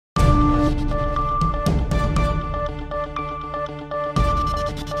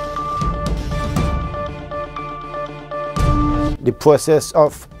The process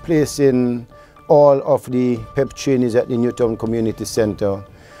of placing all of the PEP trainees at the Newtown Community Center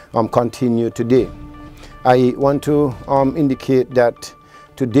continue today. I want to indicate that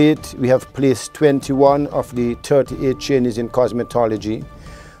to date we have placed 21 of the 38 trainees in cosmetology.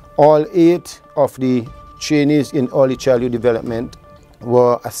 All 8 of the trainees in early childhood development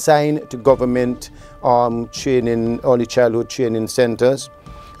were assigned to government early childhood training centers.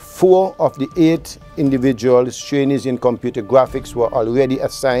 4 of the 8 individuals, trainees in computer graphics, were already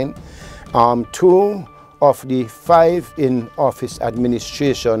assigned. 2 of the 5 in office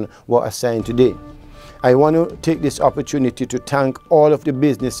administration were assigned today. I want to take this opportunity to thank all of the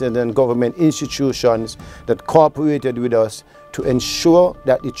businesses and government institutions that cooperated with us to ensure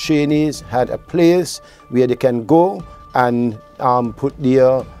that the trainees had a place where they can go and put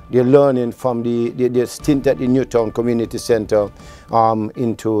their learning from their stint at the Newtown Community Center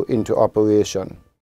into operation.